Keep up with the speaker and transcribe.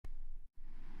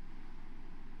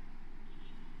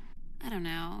don't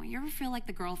know. You ever feel like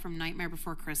the girl from Nightmare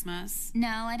Before Christmas? No,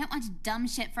 I don't watch dumb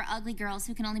shit for ugly girls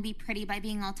who can only be pretty by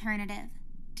being alternative.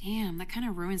 Damn, that kind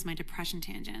of ruins my depression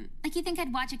tangent. Like you think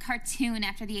I'd watch a cartoon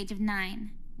after the age of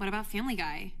 9. What about Family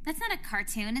Guy? That's not a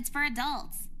cartoon, it's for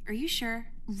adults. Are you sure?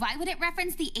 Why would it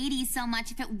reference the 80s so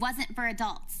much if it wasn't for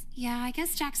adults? Yeah, I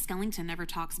guess Jack Skellington never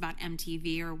talks about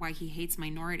MTV or why he hates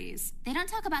minorities. They don't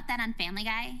talk about that on Family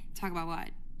Guy. Talk about what?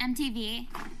 MTV.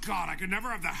 God, I could never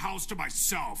have the house to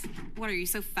myself. What, are you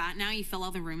so fat now you fill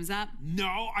all the rooms up?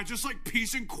 No, I just like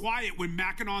peace and quiet when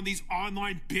macking on these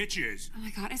online bitches. Oh my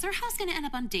god, is our house gonna end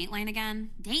up on Dateline again?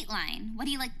 Dateline? What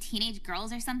do you like, teenage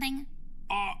girls or something?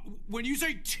 When you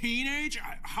say teenage,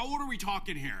 how old are we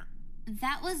talking here?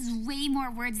 That was way more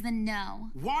words than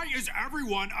no. Why is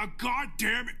everyone a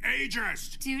goddamn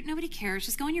ageist? Dude, nobody cares.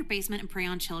 Just go in your basement and prey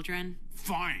on children.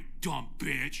 Fine, dumb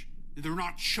bitch. They're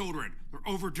not children. They're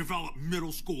overdeveloped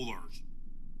middle schoolers.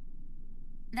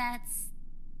 That's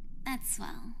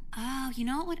swell. Oh, you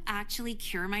know what would actually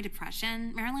cure my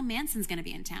depression? Marilyn Manson's gonna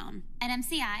be in town. At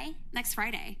MCI? Next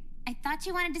Friday. I thought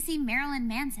you wanted to see Marilyn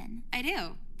Manson. I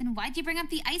do. Then why'd you bring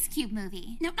up the Ice Cube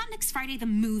movie? No, not next Friday the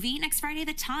movie, next Friday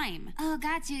the time. Oh,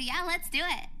 got you. Yeah, let's do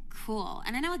it. Cool.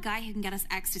 And I know a guy who can get us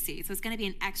ecstasy, so it's gonna be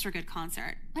an extra good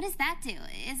concert. What does that do?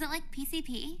 Is it like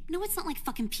PCP? No, it's not like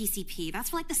fucking PCP. That's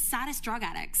for like the saddest drug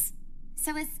addicts.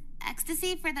 So is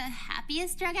ecstasy for the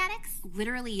happiest drug addicts?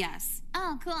 Literally, yes.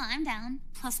 Oh, cool. I'm down.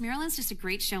 Plus, Marilyn's just a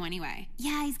great show anyway.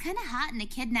 Yeah, he's kind of hot in a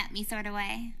kidnap me sort of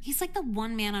way. He's like the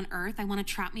one man on earth I want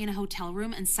to trap me in a hotel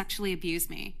room and sexually abuse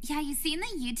me. Yeah, you seen the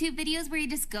YouTube videos where he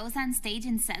just goes on stage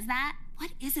and says that?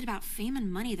 What is it about fame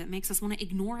and money that makes us want to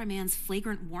ignore a man's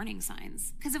flagrant warning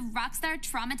signs? Because a rock star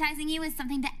traumatizing you is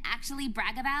something to actually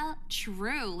brag about?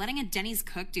 True. Letting a Denny's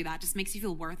cook do that just makes you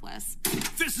feel worthless.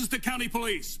 This is the county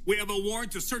police. We have a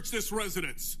warrant to search this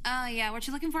residence. Oh, yeah. What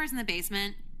you're looking for is in the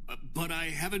basement. But I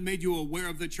haven't made you aware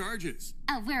of the charges.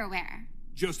 Oh, we're aware.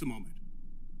 Just a moment.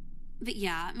 But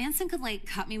yeah, Manson could like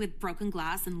cut me with broken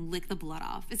glass and lick the blood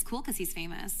off. It's cool because he's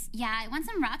famous. Yeah, I want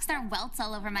some rock star welts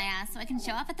all over my ass so I can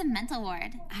show off at the mental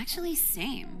ward. Actually,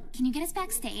 same. Can you get us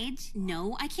backstage?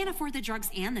 No, I can't afford the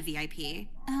drugs and the VIP.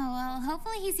 Oh, well,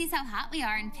 hopefully he sees how hot we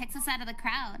are and picks us out of the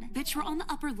crowd. Bitch, we're on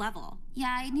the upper level.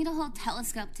 Yeah, I need a whole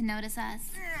telescope to notice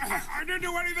us. I didn't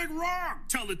do anything wrong.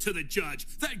 Tell it to the judge.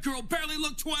 That girl barely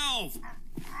looked 12.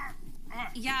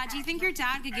 Yeah, do you think your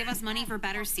dad could give us money for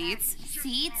better seats?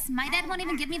 Seats? My dad won't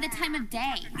even give me the time of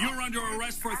day. You're under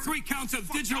arrest for 3 counts of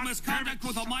digital misconduct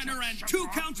with a minor and 2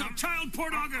 counts of child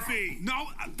pornography. No,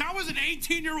 that was an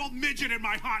 18-year-old midget in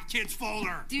my hot kids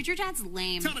folder. Dude, your dad's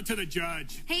lame. Tell it to the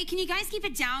judge. Hey, can you guys keep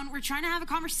it down? We're trying to have a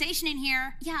conversation in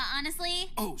here. Yeah, honestly.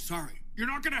 Oh, sorry. You're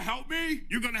not gonna help me?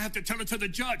 You're gonna have to tell it to the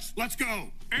judge. Let's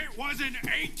go. It was an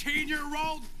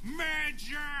 18-year-old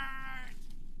midget.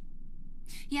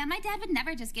 Yeah, my dad would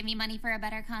never just give me money for a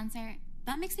better concert.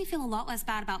 That makes me feel a lot less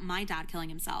bad about my dad killing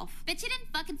himself. But you didn't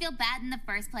fucking feel bad in the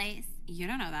first place. You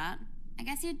don't know that. I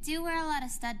guess you do wear a lot of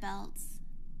stud belts.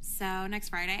 So, next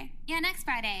Friday? Yeah, next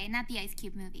Friday, not the Ice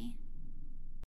Cube movie.